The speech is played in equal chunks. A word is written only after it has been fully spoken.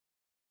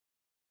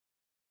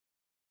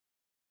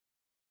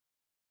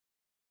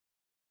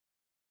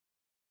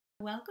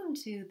Welcome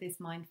to this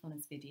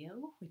mindfulness video,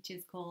 which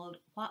is called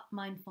What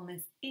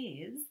Mindfulness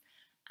Is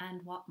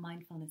and What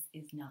Mindfulness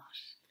Is Not.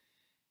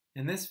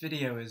 And this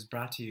video is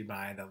brought to you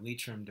by the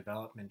Leitrim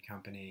Development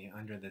Company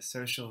under the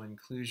Social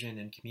Inclusion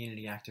and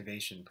Community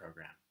Activation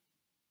Program.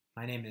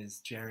 My name is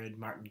Jared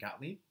Martin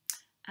Gottlieb.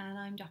 And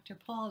I'm Dr.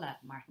 Paula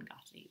Martin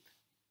Gottlieb.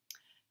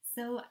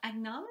 So,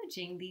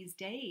 acknowledging these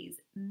days,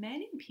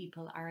 many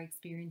people are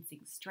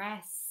experiencing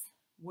stress,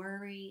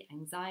 worry,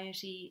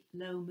 anxiety,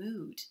 low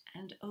mood,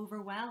 and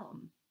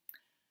overwhelm.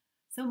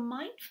 So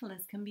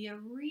mindfulness can be a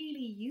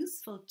really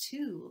useful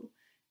tool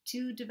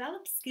to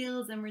develop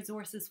skills and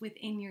resources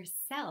within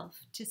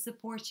yourself to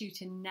support you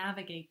to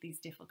navigate these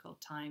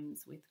difficult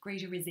times with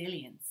greater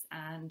resilience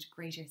and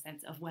greater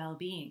sense of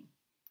well-being.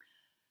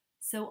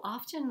 So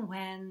often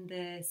when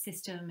the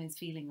system is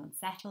feeling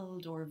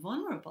unsettled or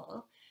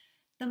vulnerable,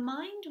 the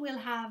mind will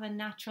have a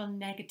natural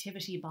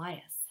negativity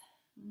bias.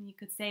 You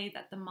could say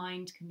that the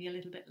mind can be a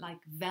little bit like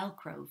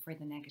Velcro for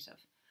the negative.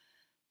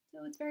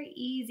 So it's very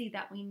easy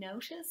that we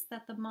notice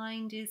that the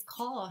mind is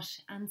caught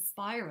and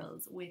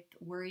spirals with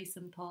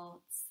worrisome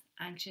thoughts,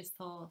 anxious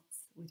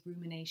thoughts, with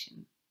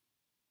rumination.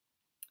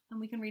 And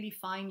we can really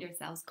find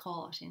ourselves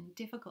caught in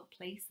difficult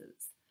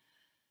places.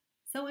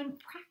 So in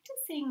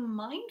practicing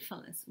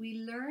mindfulness,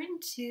 we learn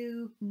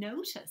to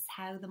notice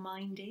how the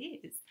mind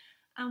is,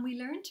 and we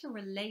learn to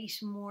relate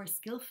more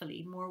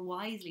skillfully, more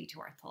wisely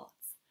to our thoughts.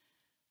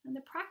 And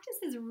the practice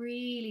is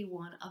really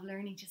one of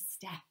learning to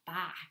step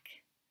back,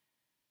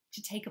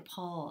 to take a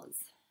pause,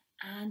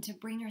 and to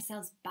bring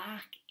ourselves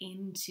back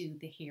into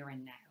the here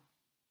and now.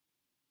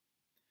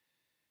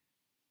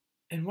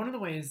 And one of the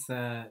ways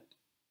that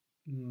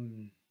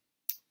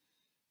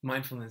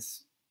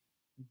mindfulness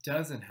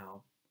doesn't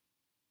help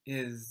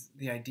is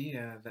the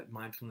idea that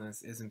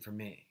mindfulness isn't for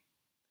me.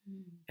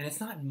 And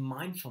it's not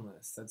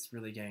mindfulness that's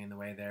really getting in the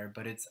way there,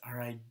 but it's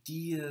our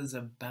ideas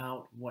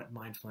about what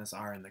mindfulness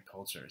are in the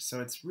culture.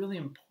 So it's really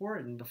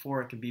important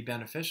before it can be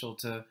beneficial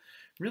to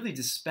really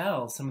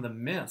dispel some of the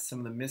myths, some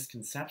of the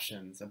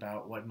misconceptions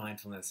about what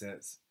mindfulness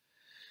is.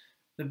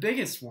 The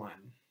biggest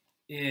one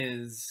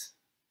is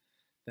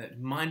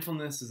that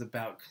mindfulness is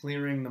about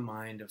clearing the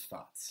mind of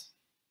thoughts.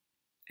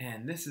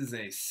 And this is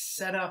a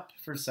setup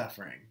for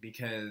suffering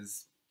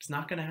because it's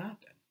not going to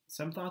happen.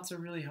 Some thoughts are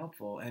really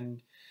helpful,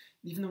 and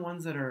even the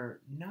ones that are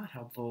not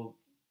helpful,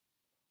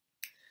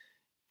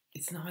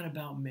 it's not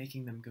about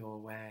making them go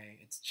away.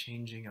 It's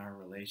changing our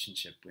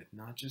relationship with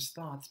not just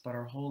thoughts, but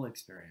our whole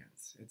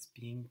experience. It's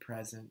being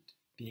present,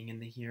 being in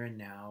the here and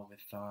now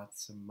with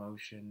thoughts,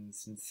 emotions,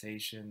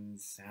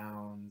 sensations,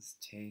 sounds,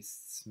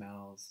 tastes,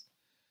 smells,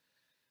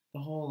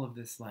 the whole of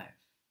this life.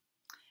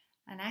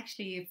 And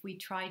actually, if we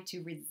try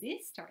to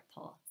resist our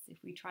thoughts, if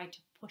we try to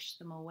push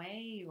them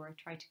away or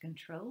try to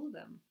control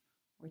them,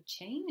 or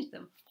change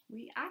them,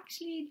 we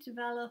actually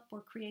develop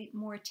or create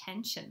more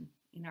tension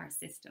in our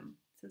system.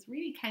 So it's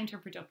really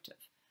counterproductive.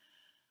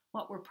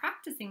 What we're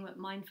practicing with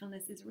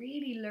mindfulness is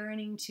really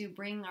learning to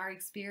bring our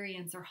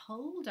experience or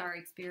hold our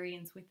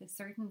experience with a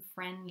certain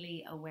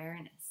friendly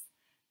awareness,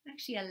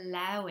 actually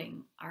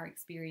allowing our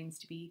experience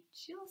to be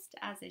just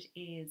as it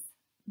is,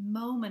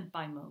 moment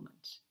by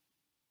moment.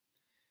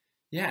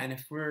 Yeah, and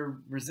if we're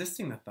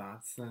resisting the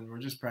thoughts, then we're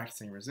just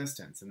practicing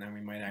resistance, and then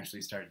we might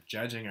actually start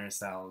judging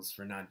ourselves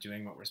for not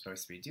doing what we're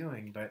supposed to be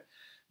doing. But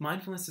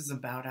mindfulness is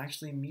about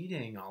actually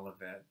meeting all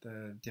of it,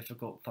 the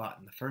difficult thought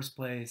in the first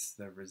place,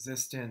 the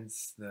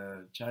resistance,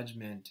 the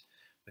judgment,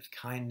 with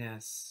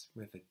kindness,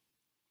 with a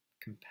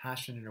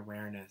compassionate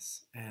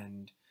awareness.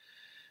 And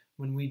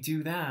when we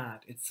do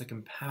that, it's the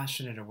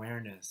compassionate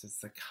awareness, it's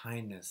the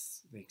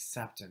kindness, the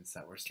acceptance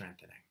that we're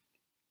strengthening.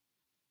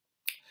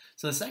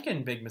 So the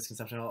second big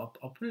misconception,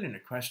 I'll put it in a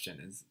question,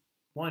 is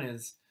one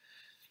is,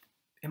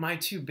 am I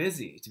too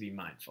busy to be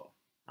mindful?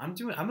 I'm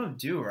a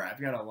doer.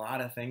 I've got a lot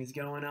of things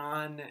going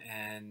on,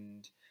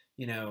 and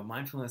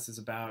mindfulness is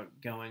about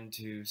going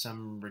to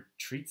some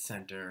retreat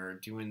center or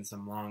doing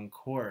some long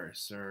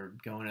course or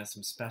going to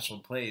some special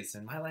place,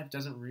 and my life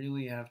doesn't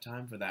really have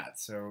time for that.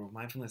 So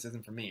mindfulness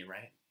isn't for me,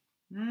 right?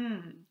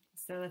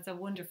 So that's a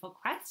wonderful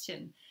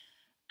question.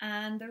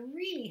 And the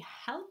really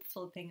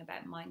helpful thing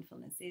about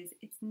mindfulness is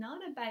it's not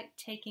about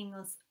taking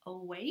us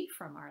away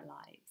from our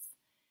lives.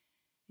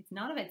 It's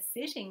not about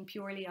sitting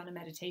purely on a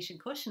meditation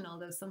cushion,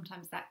 although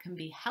sometimes that can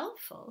be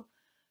helpful.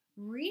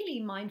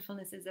 Really,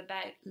 mindfulness is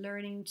about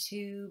learning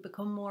to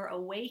become more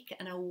awake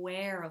and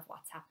aware of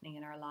what's happening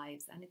in our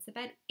lives. And it's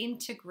about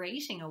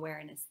integrating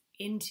awareness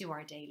into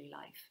our daily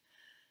life.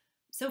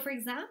 So, for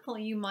example,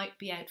 you might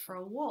be out for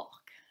a walk.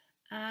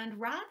 And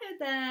rather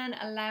than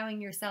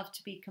allowing yourself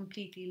to be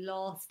completely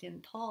lost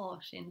in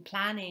thought, in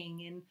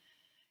planning, in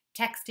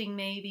texting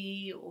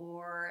maybe,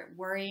 or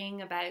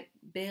worrying about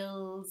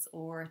bills,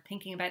 or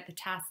thinking about the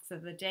tasks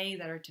of the day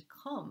that are to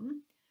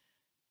come,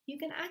 you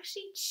can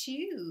actually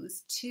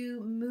choose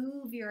to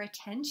move your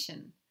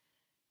attention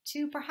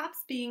to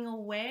perhaps being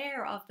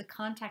aware of the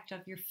contact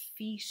of your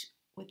feet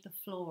with the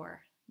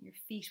floor, your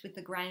feet with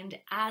the ground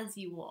as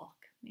you walk,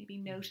 maybe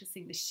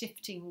noticing the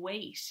shifting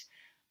weight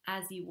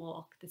as you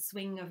walk, the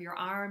swing of your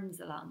arms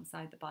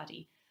alongside the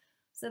body,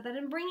 So that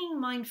in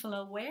bringing mindful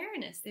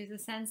awareness, there's a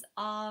sense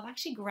of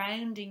actually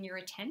grounding your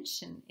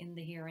attention in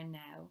the here and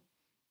now.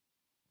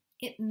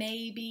 It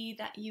may be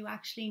that you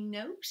actually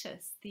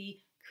notice the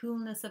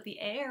coolness of the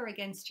air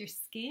against your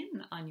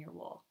skin on your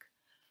walk.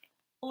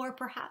 Or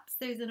perhaps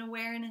there's an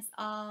awareness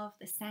of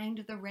the sound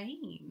of the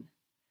rain,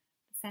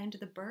 the sound of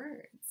the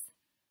birds.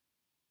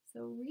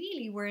 So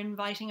really we're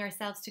inviting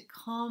ourselves to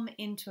come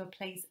into a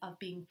place of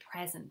being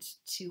present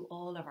to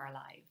all of our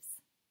lives.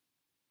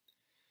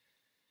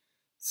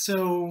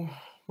 So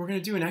we're going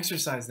to do an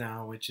exercise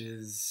now, which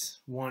is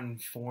one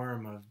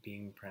form of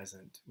being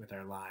present with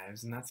our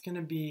lives, and that's going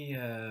to be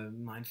a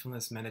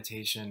mindfulness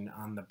meditation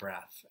on the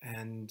breath.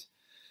 And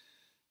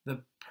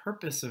the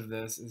purpose of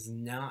this is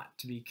not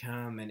to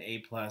become an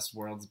A+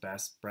 world's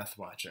best breath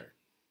watcher.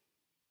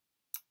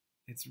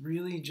 It's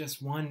really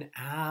just one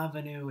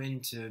avenue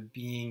into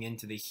being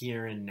into the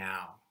here and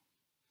now.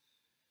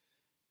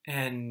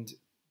 And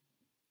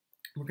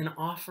we're going to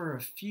offer a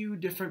few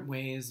different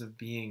ways of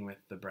being with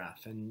the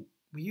breath. And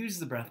we use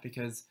the breath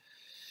because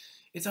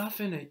it's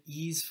often an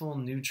easeful,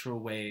 neutral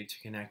way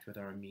to connect with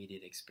our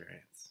immediate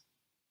experience.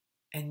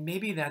 And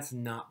maybe that's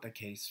not the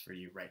case for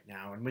you right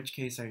now, in which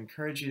case I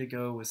encourage you to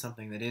go with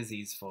something that is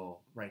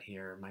easeful right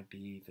here. It might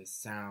be the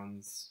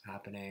sounds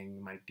happening,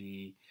 it might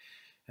be,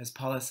 as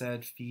Paula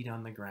said, feet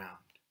on the ground.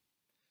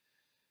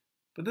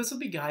 But this will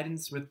be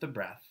guidance with the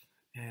breath,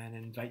 and I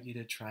invite you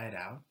to try it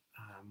out.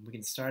 We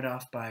can start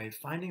off by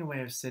finding a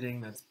way of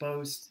sitting that's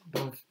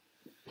both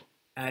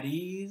at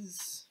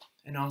ease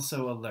and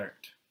also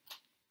alert.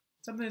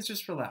 Something that's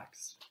just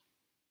relaxed.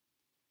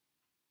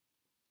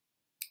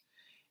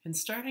 And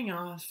starting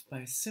off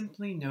by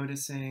simply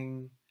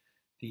noticing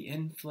the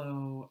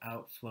inflow,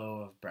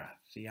 outflow of breath.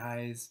 The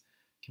eyes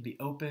can be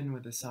open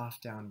with a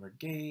soft downward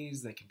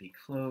gaze. They can be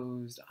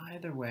closed.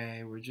 Either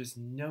way, we're just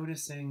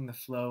noticing the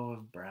flow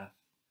of breath,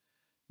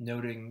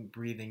 noting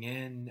breathing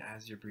in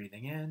as you're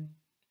breathing in,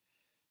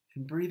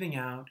 and breathing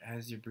out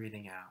as you're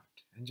breathing out.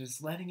 And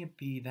just letting it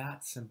be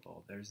that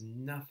simple. There's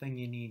nothing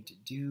you need to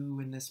do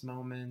in this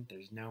moment.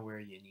 There's nowhere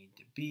you need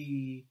to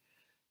be.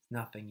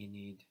 There's nothing you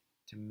need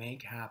to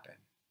make happen.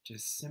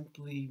 Just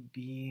simply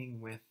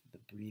being with the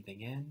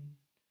breathing in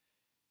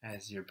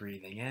as you're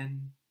breathing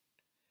in,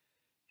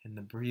 and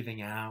the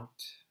breathing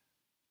out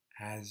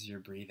as you're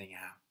breathing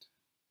out.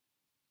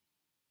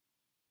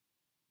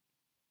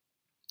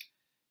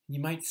 You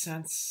might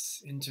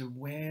sense into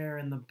where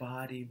in the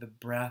body the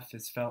breath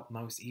is felt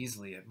most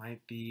easily. It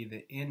might be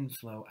the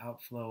inflow,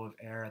 outflow of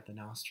air at the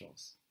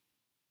nostrils.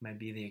 It might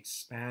be the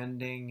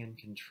expanding and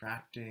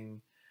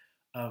contracting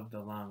of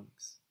the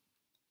lungs.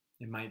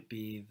 It might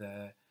be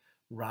the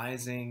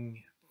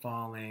rising,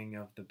 falling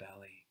of the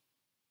belly.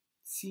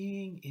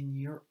 Seeing in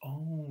your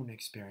own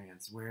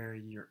experience where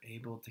you're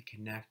able to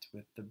connect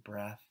with the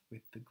breath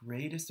with the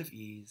greatest of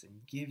ease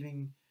and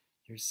giving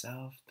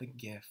yourself the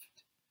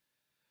gift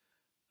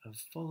of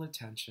full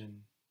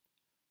attention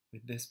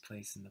with this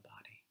place in the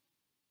body.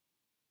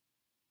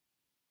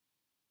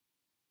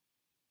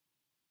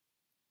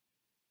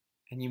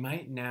 And you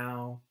might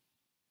now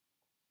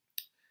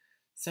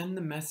send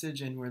the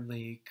message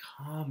inwardly,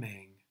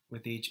 calming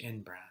with each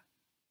in-breath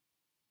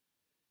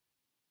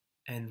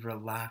and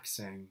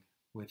relaxing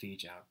with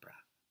each out-breath.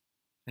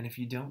 And if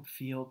you don't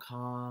feel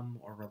calm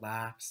or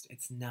relaxed,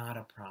 it's not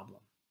a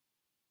problem.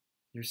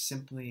 You're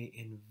simply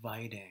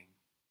inviting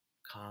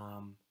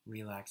calm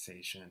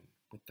relaxation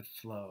with the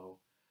flow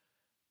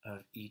of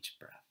each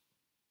breath.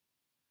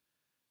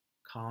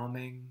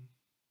 Calming,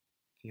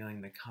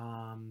 feeling the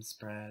calm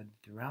spread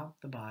throughout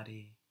the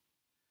body,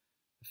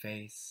 the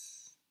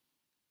face,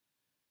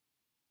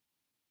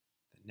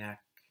 the neck,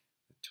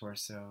 the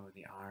torso,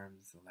 the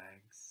arms, the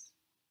legs.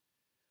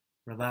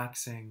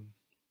 Relaxing,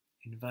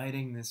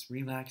 inviting this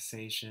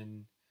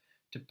relaxation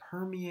to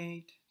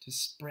permeate, to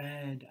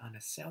spread on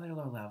a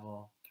cellular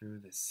level through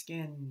the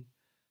skin,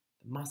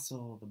 the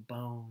muscle, the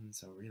bones.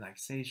 So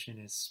relaxation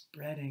is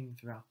spreading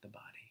throughout the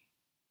body.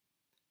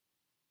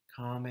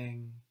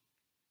 Calming,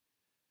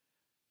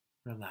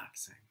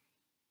 relaxing.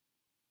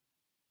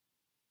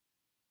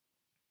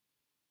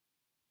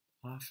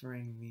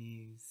 Offering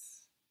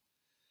these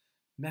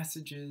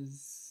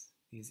messages,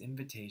 these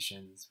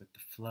invitations with the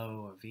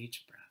flow of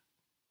each breath.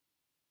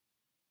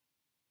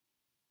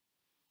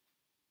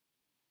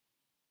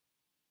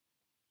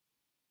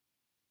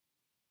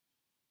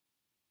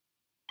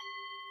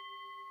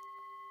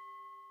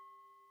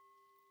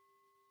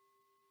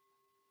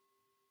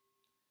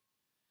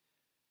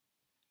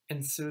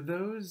 And so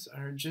those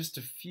are just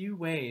a few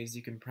ways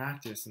you can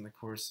practice in the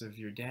course of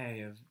your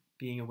day of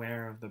being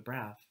aware of the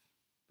breath,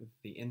 with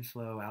the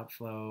inflow,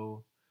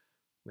 outflow,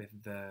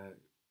 with the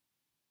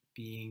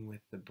being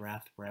with the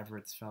breath wherever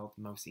it's felt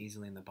most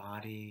easily in the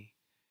body,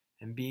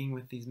 and being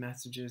with these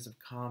messages of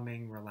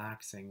calming,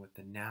 relaxing with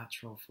the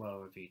natural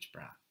flow of each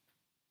breath.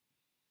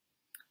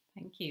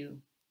 Thank you.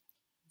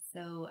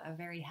 So a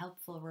very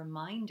helpful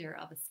reminder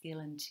of a skill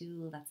and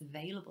tool that's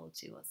available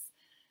to us.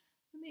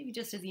 Maybe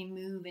just as you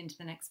move into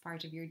the next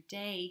part of your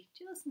day,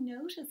 just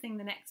noticing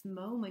the next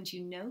moment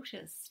you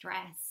notice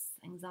stress,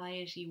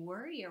 anxiety,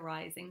 worry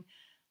arising,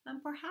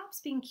 and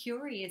perhaps being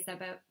curious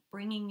about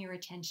bringing your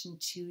attention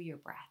to your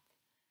breath,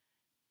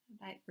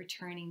 about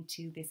returning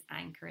to this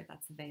anchor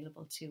that's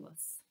available to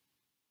us.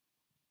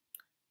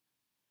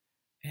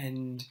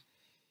 And,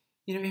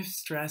 if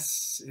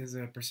stress is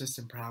a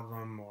persistent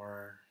problem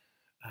or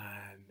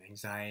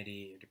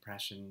anxiety or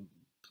depression,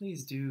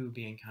 please do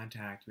be in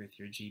contact with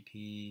your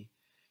GP,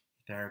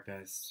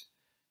 therapist,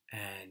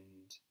 and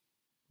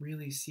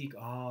really seek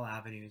all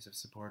avenues of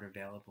support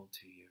available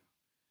to you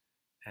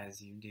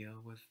as you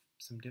deal with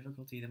some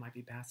difficulty that might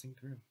be passing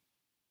through.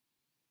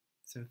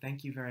 So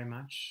thank you very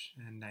much,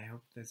 and I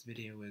hope this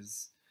video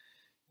was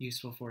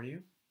useful for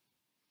you.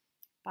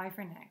 Bye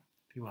for now.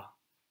 Be well.